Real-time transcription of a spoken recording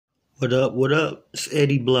What up? What up? It's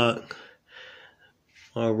Eddie Block.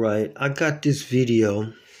 Alright, I got this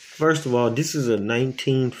video. First of all, this is a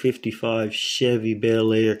 1955 Chevy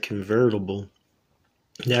Bel Air convertible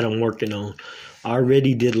that I'm working on. I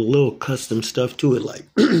already did a little custom stuff to it, like,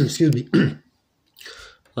 excuse me,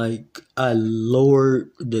 like I lowered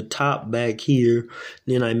the top back here,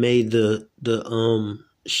 then I made the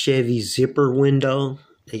Chevy zipper window.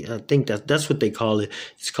 I think that's what they call it.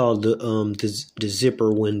 It's called the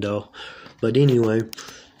zipper window. But anyway,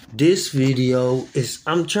 this video is,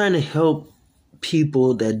 I'm trying to help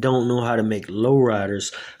people that don't know how to make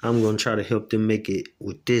lowriders. I'm going to try to help them make it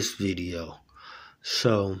with this video.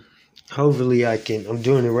 So hopefully I can. I'm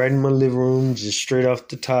doing it right in my living room, just straight off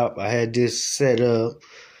the top. I had this set up,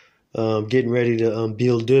 getting ready to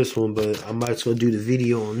build this one, but I might as well do the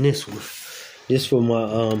video on this one. This for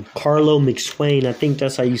my Carlo McSwain. I think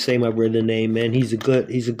that's how you say my brother's name, man. He's a good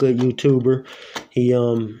YouTuber.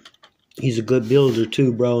 He's a good builder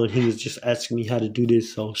too, bro. And he was just asking me how to do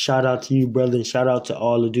this. So shout out to you, brother, and shout out to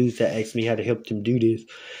all the dudes that asked me how to help them do this.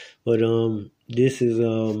 But this is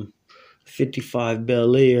 55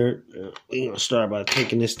 Bel Air. We're gonna start by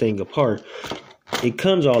taking this thing apart. It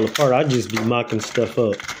comes all apart. I just be mocking stuff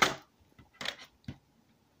up.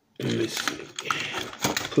 Let me see.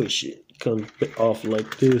 Push it. Come off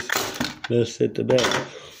like this. Let's hit the back.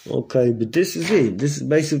 Okay, but this is it. This is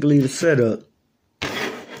basically the setup.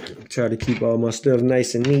 Try to keep all my stuff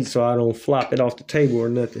nice and neat so I don't flop it off the table or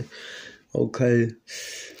nothing. Okay.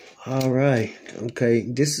 All right. Okay.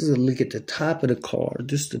 This is a look at the top of the car.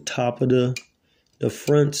 This is the top of the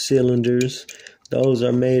front cylinders. Those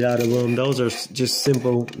are made out of those are just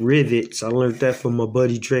simple rivets. I learned that from my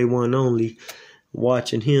buddy Dre One Only.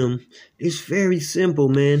 Watching him. It's very simple,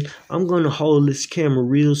 man. I'm gonna hold this camera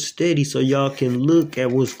real steady so y'all can look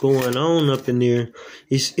at what's going on up in there.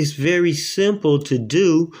 It's very simple to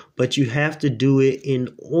do, but you have to do it in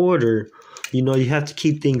order. You know, you have to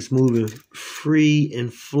keep things moving free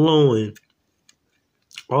and flowing.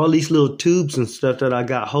 All these little tubes and stuff that I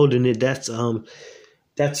got holding it, that's a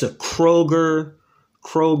Kroger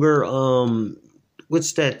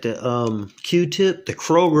what's that? The Q-tip, the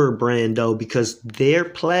Kroger brand though, because their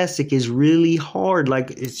plastic is really hard.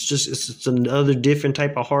 Like it's another different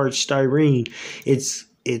type of hard styrene.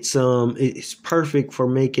 It's perfect for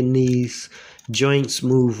making these joints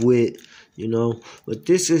move with, you know. But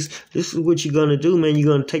this is what you're gonna do, man.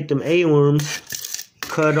 You're gonna take them A-worms,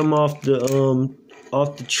 cut them off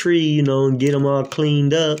the tree, you know, and get them all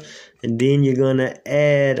cleaned up. And then you're gonna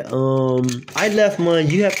add, I left mine,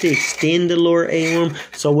 you have to extend the lower A-worm.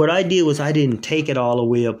 So what I did was I didn't take it all the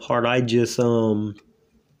way apart. I just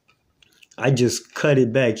cut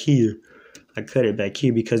it back here. I cut it back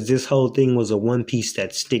here because this whole thing was a one piece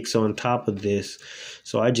that sticks on top of this.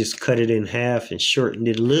 So I just cut it in half and shortened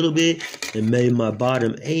it a little bit and made my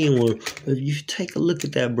bottom A-worm. But if you take a look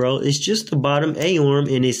at that, bro, it's just the bottom A-worm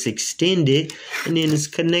and it's extended and then it's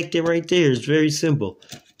connected right there. It's very simple.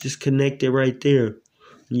 Just connect it right there.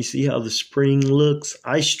 You see how the spring looks?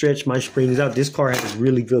 I stretch my springs out. This car has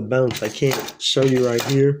really good bounce. I can't show you right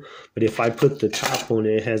here, but if I put the top on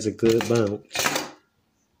it, it has a good bounce.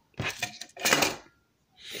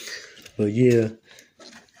 But yeah.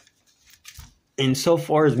 And so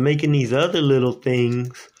far as making these other little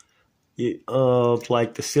things,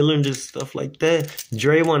 like the cylinders, stuff like that,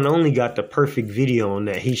 Dre One Only got the perfect video on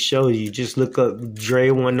that. He showed you. Just look up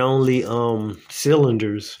Dre One Only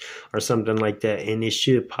cylinders or something like that, and it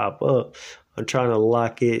should pop up. I'm trying to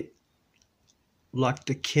lock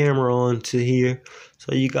the camera onto here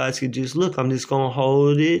so you guys can just look. I'm just gonna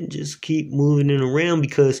hold it, just keep moving it around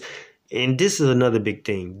because. And this is another big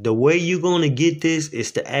thing. The way you're gonna get this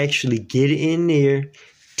is to actually get it in there,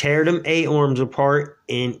 tear them A-arms apart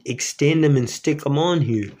and extend them and stick them on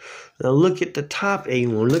here. Now look at the top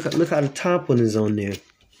A-arm. Look how the top one is on there.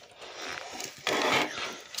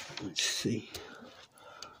 Let's see.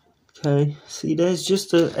 Okay, see that's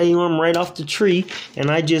just the A-arm right off the tree,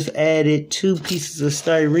 and I just added 2 pieces of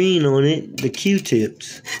styrene on it, the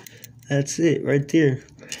Q-tips. That's it right there.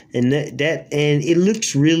 And and it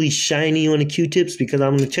looks really shiny on the Q-tips because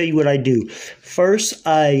I'm going to tell you what I do. First,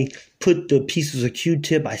 I put the pieces of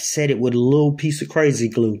Q-tip, I set it with a little piece of crazy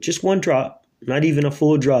glue. Just 1 drop, not even a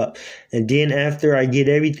full drop. And then after I get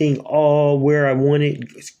everything all where I want it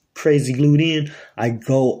crazy glued in, I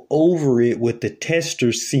go over it with the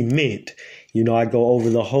tester cement. You know, I go over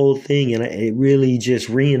the whole thing and it really just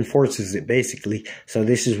reinforces it basically. So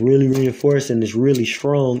this is really reinforced and it's really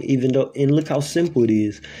strong, even though, and look how simple it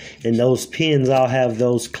is. And those pins, I'll have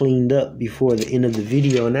those cleaned up before the end of the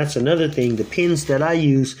video. And that's another thing. The pins that I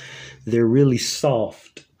use, they're really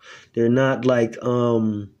soft. They're not like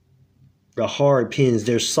the hard pins.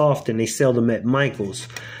 They're soft and they sell them at Michael's.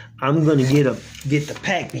 I'm gonna get the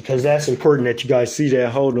pack because that's important that you guys see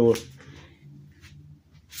that. Hold on.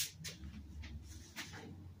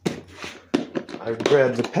 I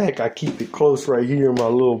grabbed the pack. I keep it close right here in my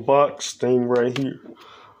little box thing right here.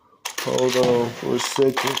 Hold on for a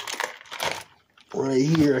second. Right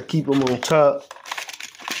here, I keep them on top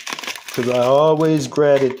because I always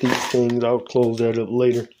grab at these things. I'll close that up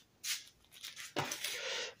later.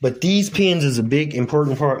 But these pins is a big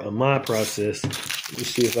important part of my process. Let me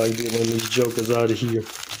see if I can get one of these jokers out of here.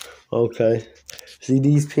 Okay. See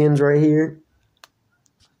these pins right here?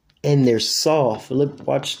 And they're soft. Look,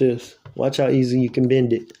 watch this. Watch how easy you can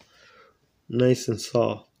bend it. Nice and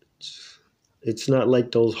soft. It's not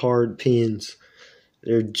like those hard pins.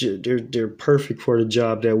 They're perfect for the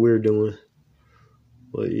job that we're doing.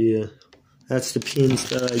 But yeah, that's the pins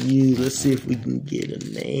that I use. Let's see if we can get a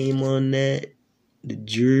name on that. The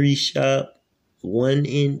Jewelry Shop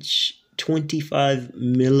 1-inch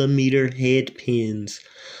 25mm head pins,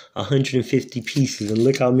 150 pieces. And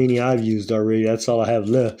look how many I've used already. That's all I have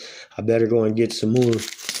left. I better go and get some more.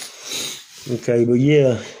 Okay, but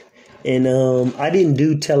yeah. And I didn't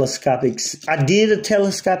do telescopic. I did a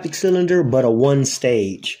telescopic cylinder, but a one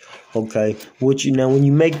stage. Okay, now when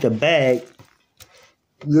you make the bag,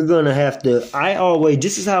 you're gonna have to.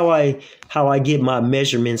 This is how I get my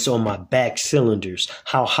measurements on my back cylinders,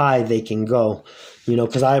 how high they can go. You know,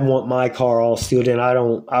 because I want my car all sealed in. I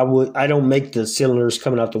don't make the cylinders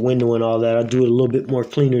coming out the window and all that. I do it a little bit more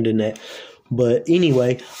cleaner than that. But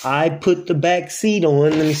anyway, I put the back seat on.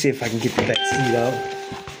 Let me see if I can get the back seat out.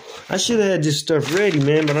 I should have had this stuff ready,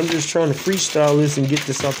 man, but I'm just trying to freestyle this and get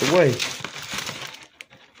this out the way.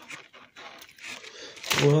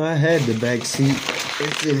 Well, I had the back seat.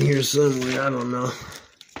 It's in here somewhere. I don't know.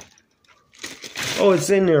 Oh, it's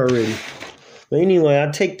in there already. But anyway, I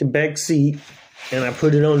take the back seat and I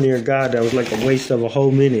put it on there. God, that was like a waste of a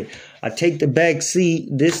whole minute. I take the back seat,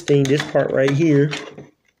 this part right here,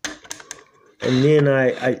 and then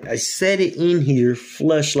I set it in here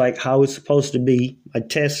flush like how it's supposed to be. I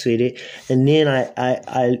test fit it, and then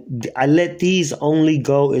I let these only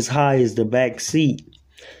go as high as the back seat.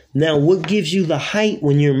 Now, what gives you the height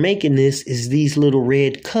when you're making this is these little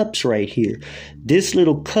red cups right here. This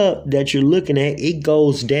little cup that you're looking at, it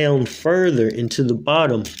goes down further into the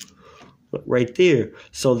bottom right there.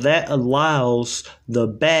 So that allows the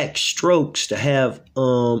back strokes to have a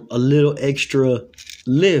little extra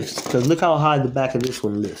lifts. Because look how high the back of this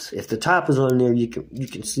one lifts. If the top is on there, you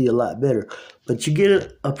can see a lot better. But you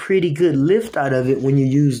get a pretty good lift out of it when you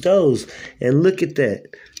use those. And look at that.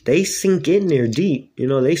 They sink in there deep. You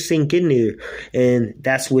know, they sink in there. And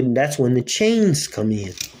that's when the chains come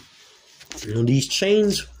in. You know, these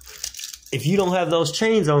chains, if you don't have those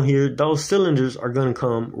chains on here, those cylinders are going to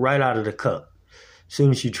come right out of the cup as soon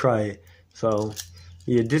as you try it. So,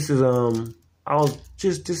 yeah, this is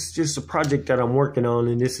this is just a project that I'm working on,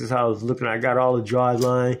 and this is how it's looking. I got all the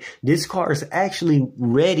driveline. This car is actually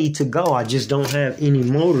ready to go. I just don't have any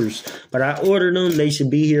motors, but I ordered them. They should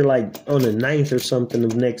be here like on the 9th or something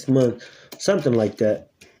of next month, something like that.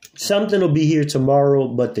 Something will be here tomorrow,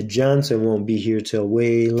 but the Johnson won't be here till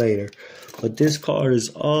way later. But this car is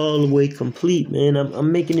all the way complete, man.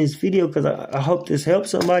 I'm making this video because I hope this helps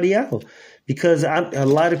somebody out. Because a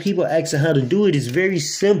lot of people asking how to do it. It's very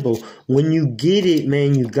simple. When you get it,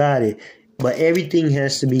 man, you got it. But everything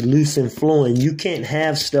has to be loose and flowing. You can't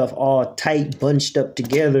have stuff all tight, bunched up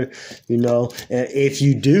together, you know. If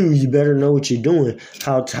you do, you better know what you're doing.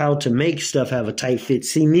 How to make stuff have a tight fit.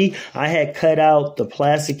 See me, I had cut out the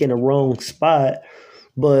plastic in the wrong spot,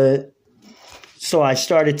 but so I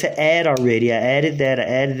started to add already. I added that.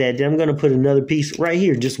 Then I'm going to put another piece right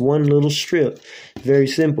here, just one little strip. Very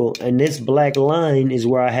simple. And this black line is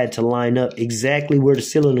where I had to line up exactly where the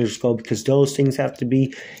cylinders go, because those things have to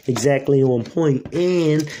be exactly on point.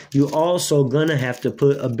 And you're also going to have to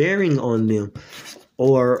put a bearing on them,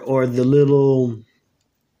 or the little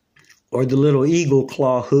eagle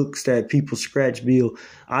claw hooks that people scratch bill.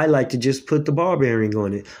 I like to just put the ball bearing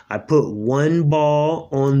on it. I put one ball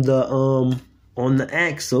on the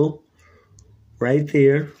axle right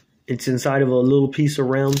there. It's inside of a little piece of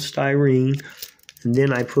round styrene. And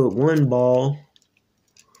then I put one ball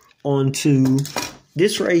onto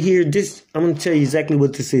this right here. I'm going to tell you exactly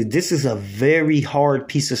what this is. This is a very hard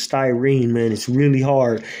piece of styrene, man. It's really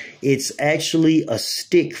hard. It's actually a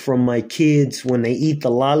stick from my kids when they eat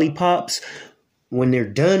the lollipops. When they're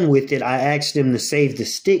done with it, I ask them to save the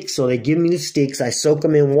sticks. So they give me the sticks. I soak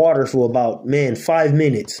them in water for about, 5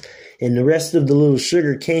 minutes. And the rest of the little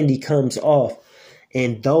sugar candy comes off.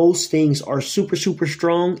 And those things are super, super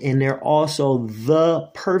strong, and they're also the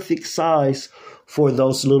perfect size for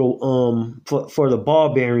those little for the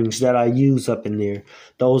ball bearings that I use up in there.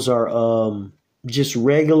 Those are just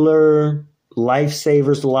regular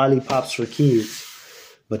Lifesavers lollipops for kids.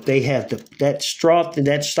 But they have that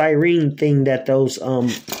styrene thing that those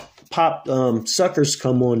pop suckers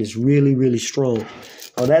come on is really, really strong.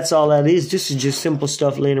 Oh, that's all that is. This is just simple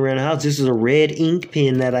stuff laying around the house. This is a red ink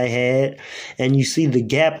pen that I had. And you see the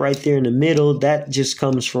gap right there in the middle. That just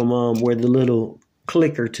comes from where the little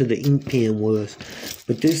clicker to the ink pen was.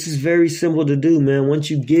 But this is very simple to do, man. Once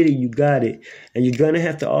you get it, you got it. And you're going to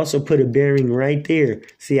have to also put a bearing right there.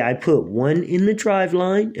 See, I put one in the drive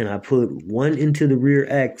line and I put one into the rear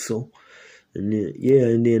axle. And then, yeah,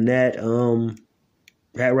 and then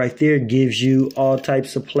that right there gives you all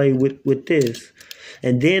types of play with this.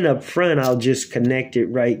 And then up front, I'll just connect it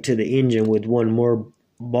right to the engine with one more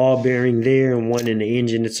ball bearing there and one in the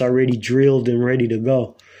engine. It's already drilled and ready to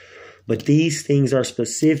go. But these things are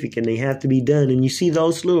specific and they have to be done. And you see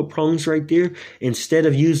those little prongs right there? Instead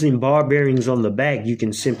of using ball bearings on the back, you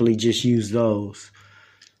can simply just use those.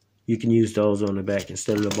 You can use those on the back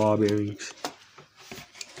instead of the ball bearings.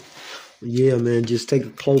 Yeah, man, just take a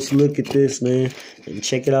close look at this, man, and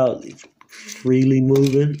check it out. It's freely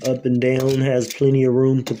moving up and down, has plenty of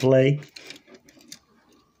room to play.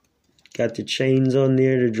 Got the chains on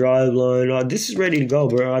there, the drive line. Oh, this is ready to go,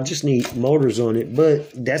 bro. I just need motors on it,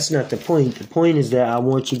 but that's not the point. The point is that I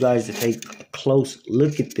want you guys to take a close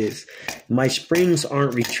look at this. My springs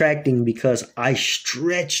aren't retracting because I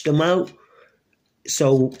stretched them out.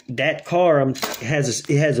 So that car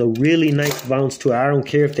has a really nice bounce to it. I don't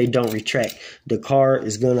care if they don't retract. The car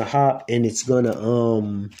is gonna hop and it's gonna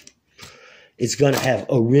have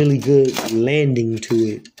a really good landing to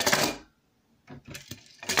it.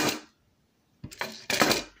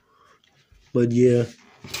 But yeah,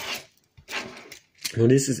 well,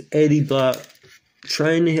 this is Eddie Block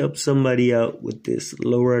trying to help somebody out with this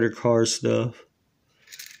lowrider car stuff.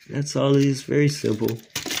 That's all it is. Very simple.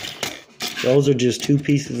 Those are just two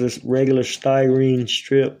pieces of regular styrene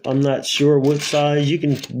strip. I'm not sure what size. You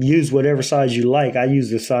can use whatever size you like. I use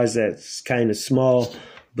the size that's kind of small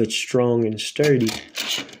but strong and sturdy.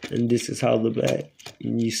 And this is how the back.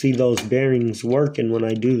 And you see those bearings working when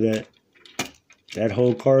I do that. That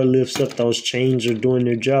whole car lifts up. Those chains are doing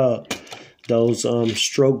their job. Those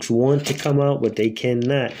strokes want to come out, but they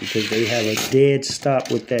cannot because they have a dead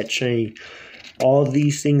stop with that chain. All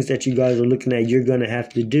these things that you guys are looking at, you're going to have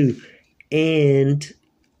to do. And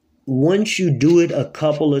once you do it a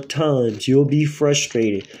couple of times, you'll be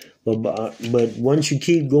frustrated. But once you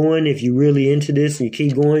keep going, if you're really into this and you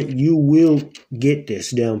keep going, you will get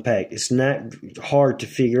this down packed. It's not hard to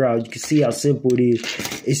figure out. You can see how simple it is.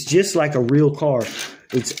 It's just like a real car.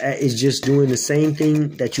 It's just doing the same thing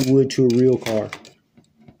that you would to a real car.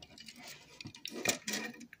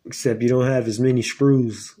 Except you don't have as many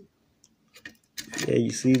screws. Yeah,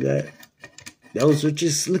 you see that? Those are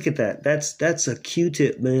just, look at that. That's a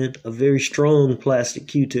Q-tip, man. A very strong plastic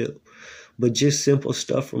Q-tip. But just simple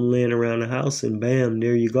stuff from laying around the house, and bam,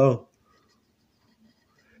 there you go.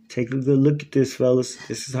 Take a good look at this, fellas.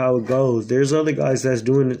 This is how it goes. There's other guys that's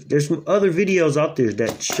doing it. There's some other videos out there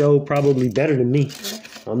that show probably better than me.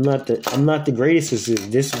 I'm not the greatest at this.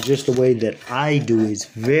 This is just the way that I do it. It's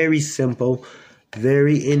very simple,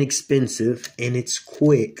 very inexpensive, and it's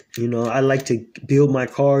quick. You know, I like to build my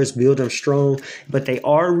cars, build them strong, but they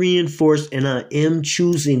are reinforced, and I am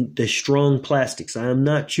choosing the strong plastics. I am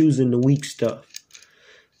not choosing the weak stuff.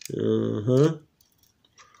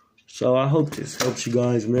 So I hope this helps you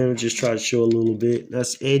guys, man. I just try to show a little bit.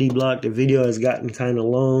 That's Eddie Block. The video has gotten kind of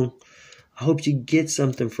long. I hope you get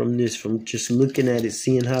something from this, from just looking at it,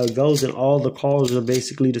 seeing how it goes. And all the cars are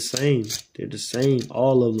basically the same. They're the same,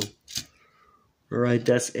 all of them. All right,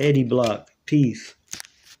 that's Eddie Block. Peace.